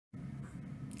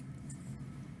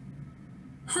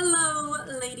Hello,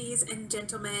 ladies and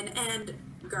gentlemen, and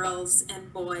girls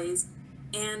and boys,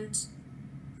 and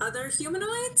other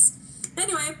humanoids.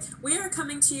 Anyway, we are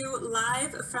coming to you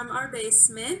live from our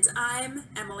basement. I'm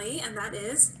Emily, and that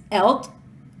is Elt.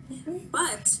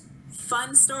 But,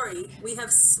 fun story, we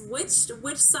have switched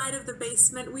which side of the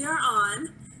basement we are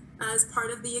on as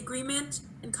part of the agreement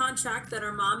and contract that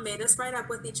our mom made us write up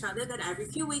with each other that every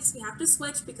few weeks we have to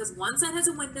switch because one side has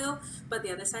a window, but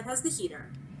the other side has the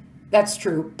heater. That's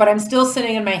true. But I'm still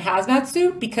sitting in my hazmat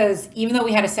suit because even though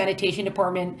we had a sanitation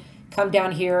department come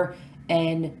down here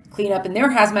and clean up in their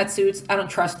hazmat suits, I don't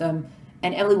trust them.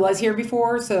 And Emily was here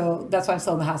before, so that's why I'm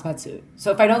still in the hazmat suit.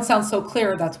 So if I don't sound so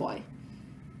clear, that's why.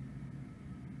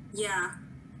 Yeah.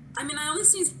 I mean, I only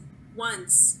sneezed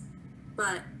once,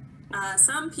 but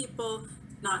some people,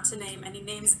 not to name any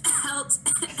names,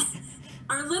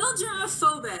 are a little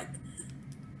germophobic.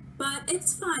 But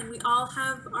it's fine. We all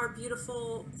have our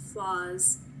beautiful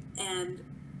flaws and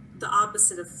the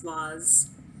opposite of flaws.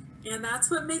 And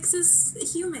that's what makes us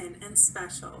human and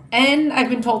special. And I've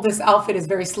been told this outfit is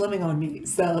very slimming on me,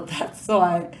 so that's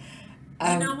why You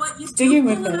I'm know what? You do sticking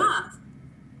with pull it it. off.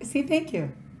 See, thank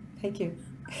you. Thank you.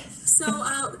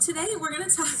 So today we're going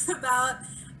to talk about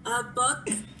a book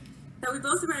that we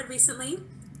both read recently.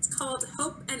 It's called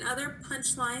Hope and Other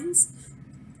Punchlines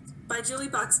by Julie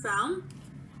Buxbaum.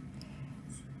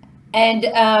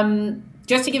 And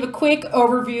just to give a quick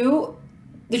overview,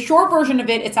 the short version of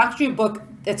it, it's actually a book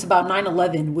that's about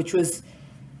 9/11, which was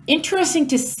interesting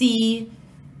to see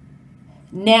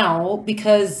now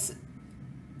because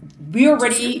we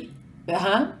already,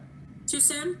 huh? Too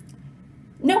soon?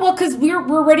 No, well, because we're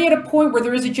already at a point where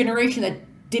there is a generation that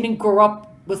didn't grow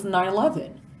up with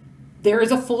 9/11. There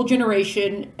is a full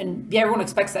generation, and yeah, everyone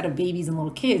expects that of babies and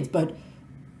little kids, but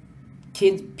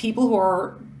people who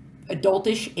are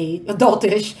adultish,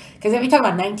 because if you talk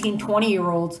about 19,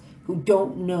 20-year-olds who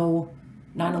don't know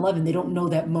 9/11, they don't know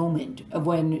that moment of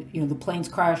when, the planes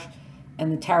crashed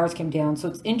and the towers came down. So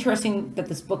it's interesting that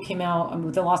this book came out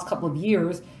within the last couple of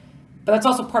years, but that's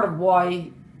also part of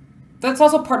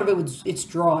it with its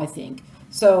draw, I think.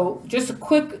 So just a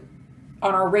quick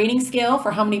on our rating scale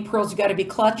for how many pearls you got to be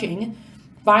clutching.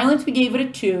 Violence, we gave it a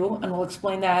 2, and we'll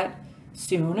explain that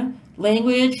soon.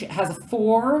 Language has a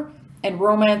 4, and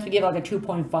romance, we gave like a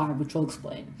 2.5, which we'll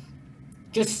explain.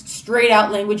 Just straight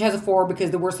out language has a 4 because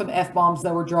there were some F-bombs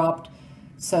that were dropped.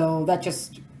 So that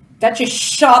just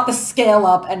shot the scale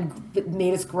up and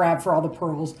made us grab for all the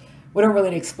pearls. We don't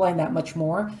really explain that much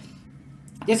more.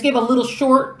 Just give a little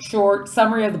short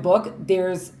summary of the book.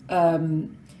 There's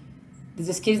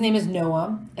this kid's name is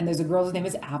Noah, and there's a girl's name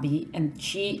is Abby, and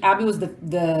Abby was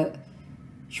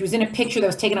she was in a picture that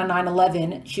was taken on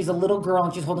 9/11. She's a little girl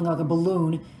and she's holding like a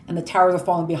balloon, and the towers are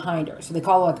falling behind her. So they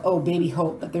call her like, oh, baby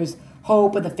hope, that there's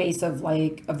hope in the face of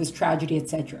this tragedy,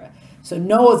 etc. So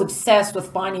Noah's obsessed with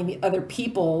finding the other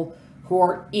people who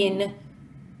are in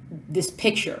this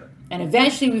picture, and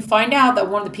eventually we find out that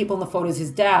one of the people in the photo is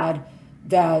his dad.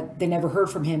 That they never heard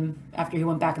from him after he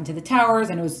went back into the towers,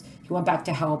 and he went back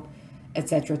to help,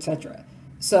 etc., etc.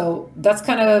 So that's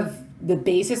kind of the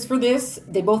basis for this.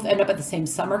 They both end up at the same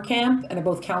summer camp, and they're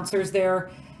both counselors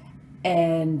there.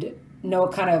 And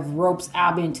Noah kind of ropes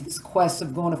Abby into this quest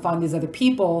of going to find these other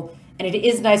people. And it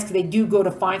is nice because they do go to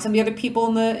find some of the other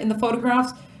people in the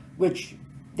photographs, which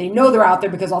they know they're out there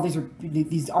because all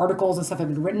these articles and stuff have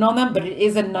been written on them. But it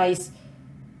is a nice,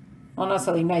 well, not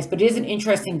necessarily nice, but it is an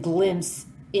interesting glimpse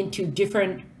into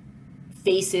different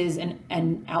faces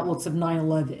and outlooks of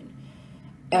 9/11.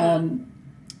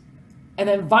 And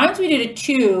then Vines, we did a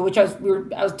 2, which I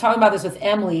was talking about this with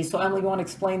Emily. So Emily, you want to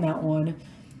explain that one?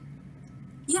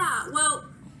 Yeah, well,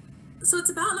 so it's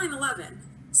about 9/11.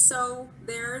 So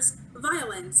there's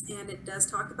violence, and it does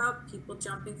talk about people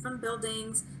jumping from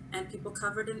buildings and people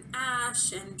covered in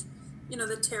ash and,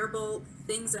 the terrible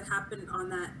things that happened on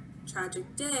that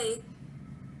tragic day.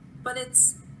 But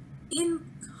it's in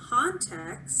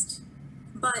context,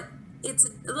 but it's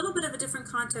a little bit of a different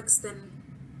context than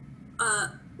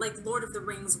like Lord of the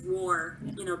Rings war,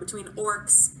 between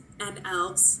orcs and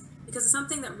elves, because it's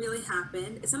something that really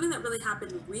happened. It's something that really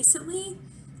happened recently,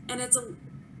 and it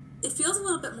feels a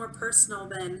little bit more personal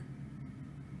than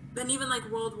even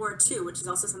like World War II, which is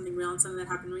also something real and something that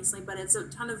happened recently. But it's a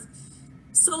ton of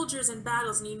soldiers in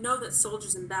battles, and you know that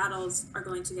soldiers in battles are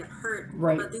going to get hurt.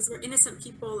 Right. But these are innocent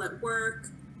people at work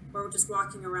or just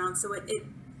walking around. So it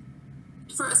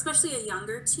for especially a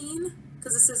younger teen,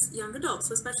 because this is young adults,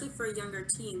 so especially for a younger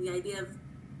teen, the idea of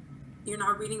you're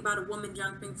not reading about a woman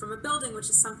jumping from a building, which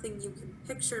is something you can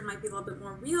picture and might be a little bit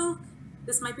more real.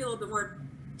 This might be a little bit more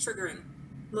triggering,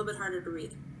 a little bit harder to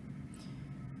read.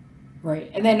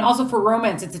 Right. And then also for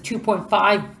romance, it's a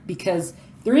 2.5 because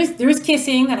there is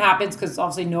kissing that happens because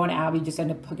obviously Noah and Abby just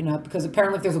end up hooking up because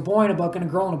apparently if there's a boy in a book and a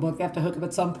girl in a book, they have to hook up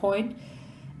at some point.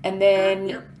 And then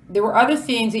Yep. there were other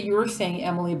things that you were saying,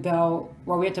 Emily, about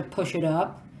where we had to push it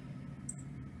up.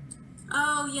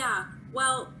 Oh, yeah.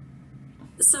 Well,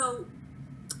 so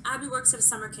Abby works at a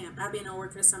summer camp. Abby and I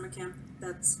work at a summer camp.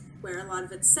 That's where a lot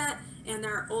of it's set. And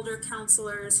there are older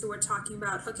counselors who are talking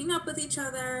about hooking up with each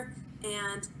other.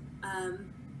 And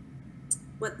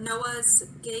what Noah's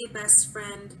gay best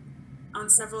friend on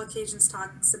several occasions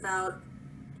talks about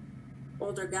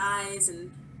older guys.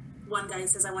 And one guy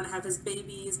says, I want to have his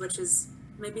babies, which is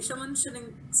maybe someone should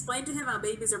explain to him how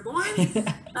babies are born.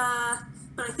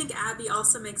 But I think Abby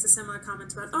also makes a similar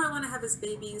comment about, oh, I want to have his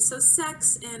babies. So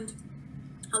sex and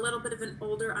a little bit of an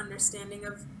older understanding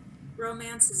of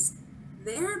romance is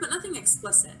there, but nothing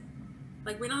explicit.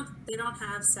 Like they don't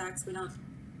have sex. We don't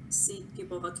see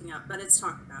people hooking up, but it's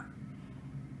talked about.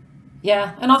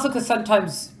 Yeah, and also because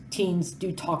sometimes teens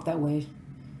do talk that way.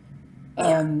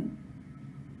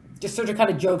 Just sort of kind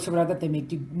of jokes or whatever that they make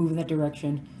do move in that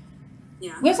direction.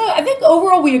 Yeah. We also, I think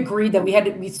overall we agreed that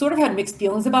we sort of had mixed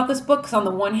feelings about this book because on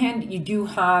the one hand you do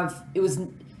have it was,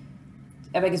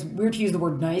 I guess weird to use the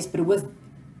word nice, but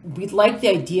we liked the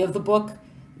idea of the book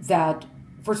that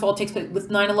first of all it takes place with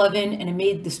 9/11 and it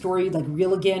made the story like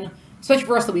real again, especially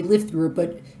for us that we lived through it.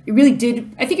 But it really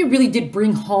did. I think it really did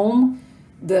bring home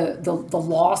the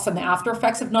loss and the after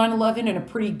effects of 9/11 in a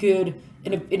pretty good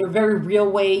in a very real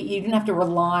way. You didn't have to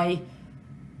rely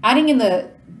adding in the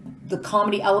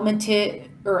comedy element to it,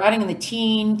 or adding in the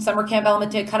teen summer camp element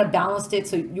to it kind of balanced it.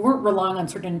 So you weren't relying on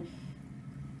certain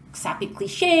sappy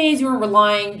cliches. You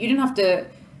didn't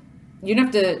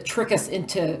have to trick us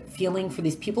into feeling for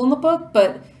these people in the book.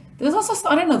 But there was also,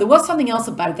 I don't know, there was something else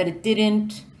about it that it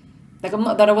didn't, like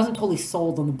that I wasn't totally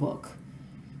sold on the book.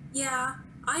 Yeah,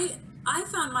 I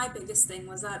found my biggest thing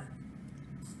was that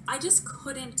I just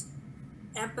couldn't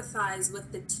empathize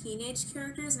with the teenage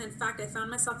characters, and in fact I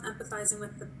found myself empathizing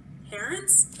with the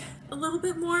parents a little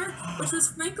bit more, which was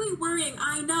frankly worrying.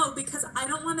 I know, because I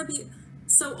don't want to be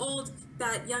so old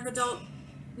that young adult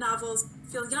novels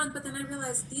feel young, but then I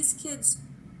realized these kids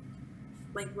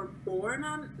like were born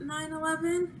on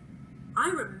 9/11. I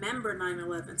remember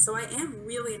 9/11, so I am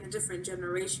really in a different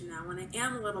generation now when I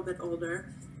am a little bit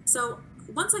older. So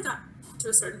once I got to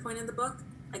a certain point in the book,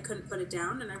 I couldn't put it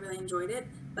down and I really enjoyed it.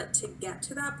 But to get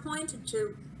to that point,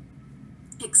 to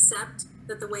accept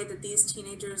that the way that these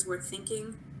teenagers were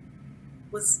thinking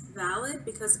was valid,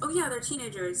 because, oh yeah, they're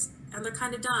teenagers and they're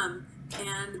kind of dumb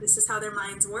and this is how their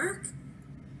minds work.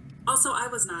 Also, I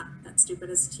was not that stupid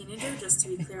as a teenager, just to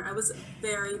be clear. I was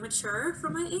very mature for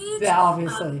my age. Yeah,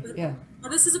 obviously, yeah. But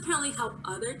this is apparently how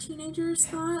other teenagers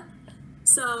thought.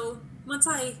 So once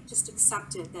I just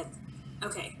accepted that,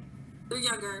 okay, they're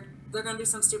younger, they're going to do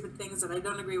some stupid things that I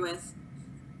don't agree with.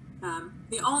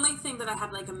 The only thing that I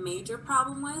had like a major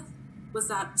problem with was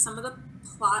that some of the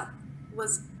plot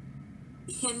was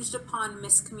hinged upon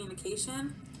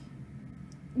miscommunication.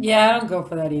 Yeah, I don't go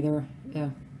for that either.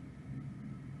 Yeah.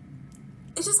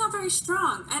 It's just not very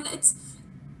strong, and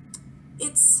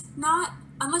it's not,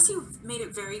 unless you've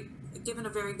given a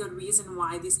very good reason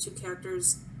why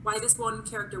why this one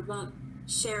character won't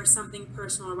share something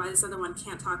personal, or why this other one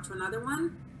can't talk to another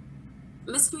one.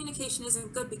 Miscommunication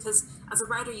isn't good, because as a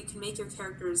writer you can make your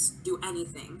characters do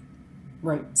anything.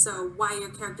 Right. So why are your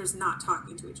characters not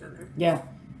talking to each other? Yeah.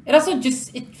 It also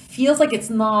it feels like it's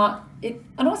not, I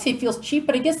don't want to say it feels cheap,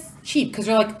 but I guess cheap, because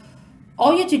you're like,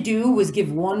 all you had to do was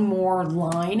give one more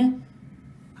line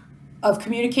of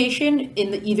communication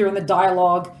either in the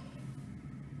dialogue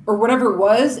or whatever it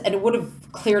was, and it would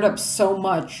have cleared up so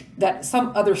much that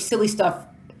some other silly stuff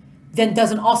then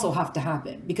doesn't also have to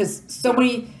happen, because so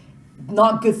many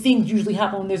not good things usually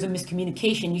happen when there's a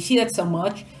miscommunication. You see that so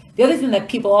much. The other thing that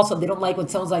people also, they don't like when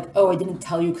someone's like, oh, I didn't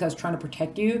tell you because I was trying to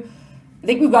protect you. I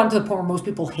think we've gotten to the point where most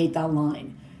people hate that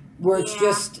line, where it's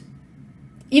just,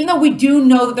 even though we do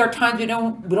know that there are times we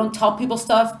don't tell people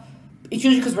stuff, it's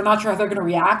usually because we're not sure how they're going to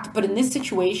react. But in this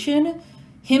situation,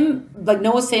 like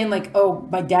Noah saying like, oh,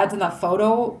 my dad's in that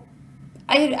photo,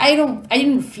 I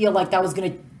didn't feel like that was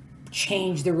going to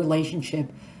change the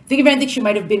relationship. I think if anything, she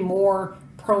might have been more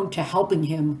prone to helping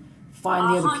him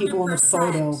find the other people in the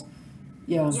photo.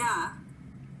 Yeah,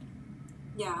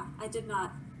 I did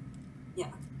not.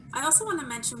 Yeah. I also want to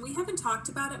mention, we haven't talked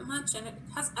about it much, and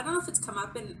I don't know if it's come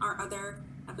up in our other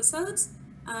episodes.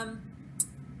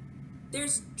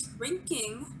 There's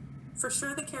drinking. For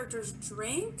sure the characters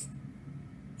drink,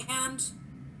 and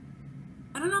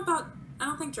I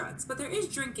don't think drugs, but there is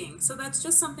drinking. So that's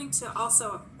just something to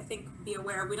also, I think, think, be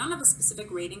aware. We don't have a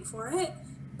specific rating for it,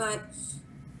 but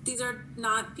these are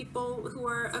not people who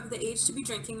are of the age to be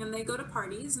drinking, and they go to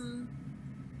parties, and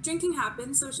drinking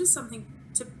happens. So it's just something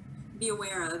to be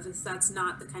aware of if that's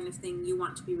not the kind of thing you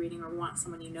want to be reading or want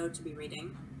someone you know to be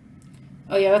reading.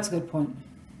 Oh yeah, that's a good point.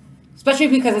 Especially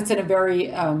because it's in a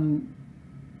very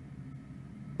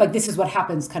like this is what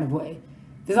happens kind of way.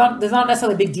 There's not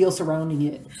necessarily a big deal surrounding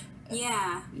it.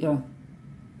 Yeah. Yeah.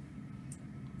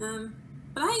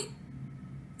 But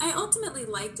I ultimately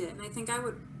liked it, and I think I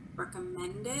would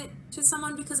recommend it to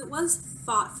someone because it was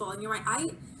thoughtful. And you're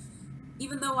right,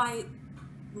 even though I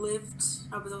was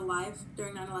alive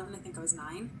during 9/11, I think I was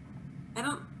 9.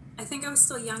 I think I was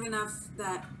still young enough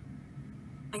that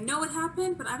I know it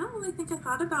happened, but I don't really think I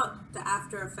thought about the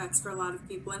after effects for a lot of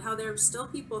people and how there are still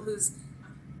people who's,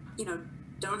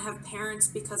 don't have parents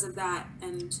because of that,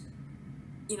 and,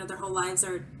 their whole lives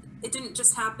it didn't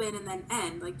just happen and then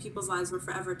end. Like, people's lives were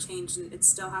forever changed, and it's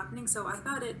still happening. So I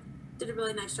thought it did a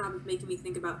really nice job of making me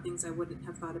think about things I wouldn't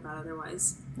have thought about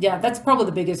otherwise. Yeah, that's probably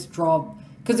the biggest draw,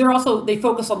 because they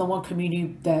focus on the one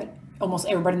community that almost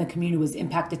everybody in the community was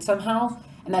impacted somehow,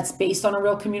 and that's based on a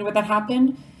real community where that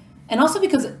happened. And also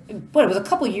because, it was a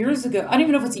couple of years ago. I don't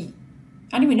even know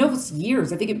if it's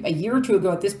years. I think a year or two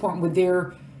ago at this point, where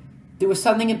there was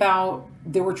something about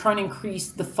they were trying to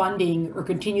increase the funding or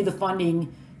continue the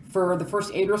funding for the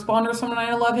first aid responders from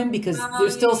 9/11 because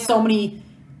there's still so many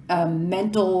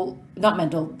medical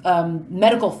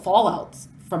fallouts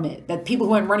from it, that people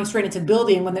who went running straight into the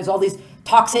building when there's all these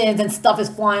toxins and stuff is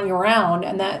flying around,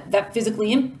 and that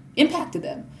physically impacted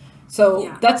them.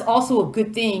 So that's also a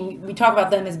good thing. We talk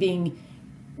about them as being,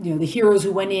 the heroes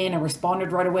who went in and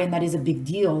responded right away, and that is a big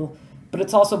deal. But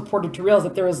it's also important to realize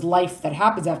that there is life that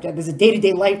happens after that. There's a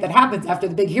day-to-day life that happens after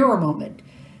the big hero moment.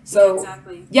 So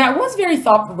exactly. Yeah, it was very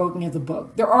thought-provoking as a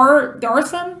book. There are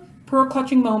some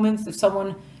pearl-clutching moments if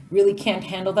someone really can't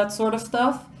handle that sort of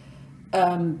stuff.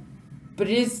 But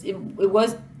it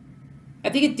was, I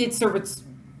think it did serve its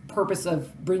purpose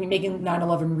of making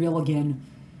 9/11 real again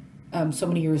so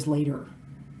many years later.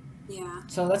 Yeah.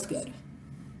 So that's good.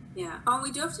 Yeah.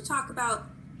 We do have to talk about,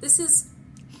 this is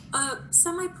a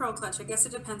semi-pearl clutch. I guess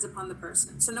it depends upon the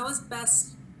person. So Noah's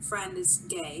best friend is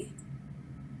gay,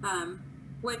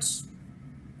 which,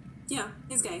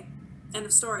 he's gay. End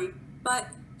of story. But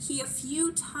he, a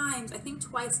few times, I think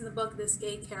twice in the book, this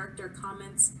gay character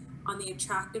comments on the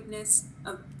attractiveness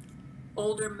of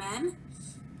older men.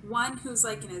 One who's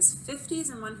like in his 50s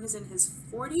and one who's in his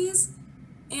 40s.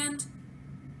 And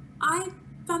I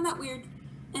found that weird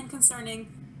and concerning.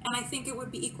 And I think it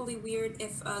would be equally weird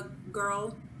if a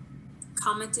girl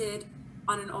commented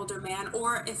on an older man,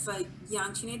 or if a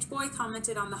young teenage boy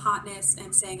commented on the hotness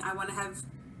and saying, I want to have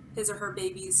his or her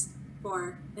babies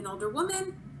for an older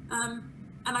woman.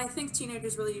 And I think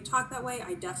teenagers really do talk that way.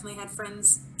 I definitely had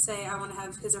friends say, I want to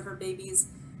have his or her babies.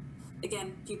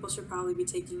 Again, people should probably be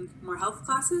taking more health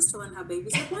classes to learn how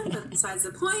babies are born, but besides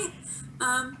the point.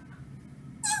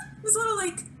 It was a little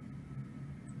like,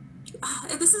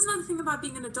 this is another thing about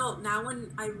being an adult. Now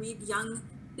when I read young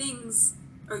things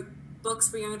or books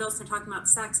for young adults and they're talking about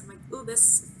sex, I'm like, ooh,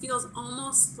 this feels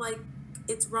almost like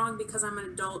it's wrong because I'm an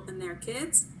adult and they're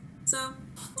kids. So,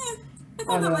 I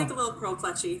found that like a little pearl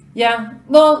clutchy. Yeah,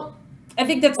 well, I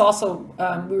think that's also,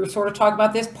 we were sort of talking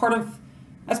about this,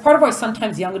 as part of why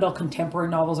sometimes young adult contemporary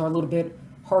novels are a little bit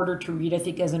harder to read, I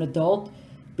think, as an adult,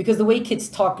 because the way kids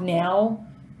talk now,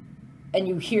 and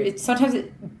you hear it, sometimes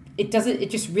it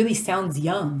just really sounds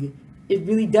young. It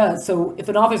really does. So if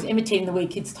an author's imitating the way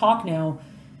kids talk now,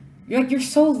 you're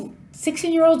so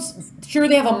 16-year-olds, sure,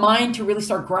 they have a mind to really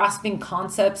start grasping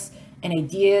concepts and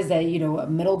ideas that, a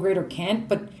middle grader can't,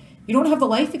 but you don't have the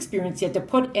life experience yet to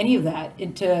put any of that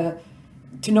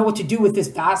to know what to do with this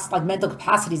vast, like, mental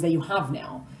capacities that you have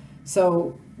now.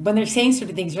 So when they're saying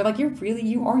certain things, you're like,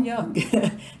 you are young.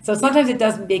 So sometimes it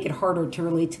does make it harder to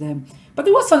relate to them. But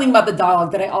there was something about the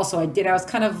dialogue that I was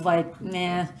kind of like,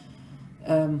 nah,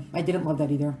 I didn't love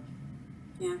that either.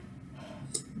 Yeah.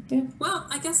 Yeah. Well,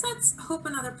 I guess that's Hope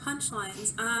and Other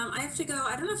Punchlines. I have to go.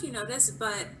 I don't know if you noticed,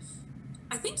 but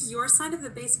I think your side of the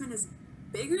basement is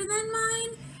bigger than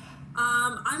mine.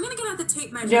 I'm gonna get out the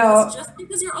tape measure. No. Just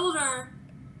because you're older,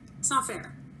 it's not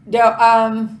fair.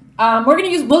 No.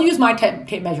 We'll use my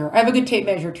tape measure. I have a good tape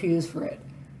measure to use for it.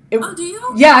 Oh, do you?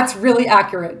 Yeah, it's really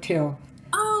accurate too.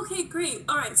 Oh, okay, great.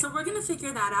 All right, so we're gonna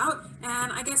figure that out,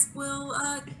 and I guess we'll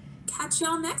catch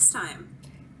y'all next time.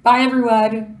 Bye,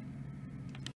 everyone.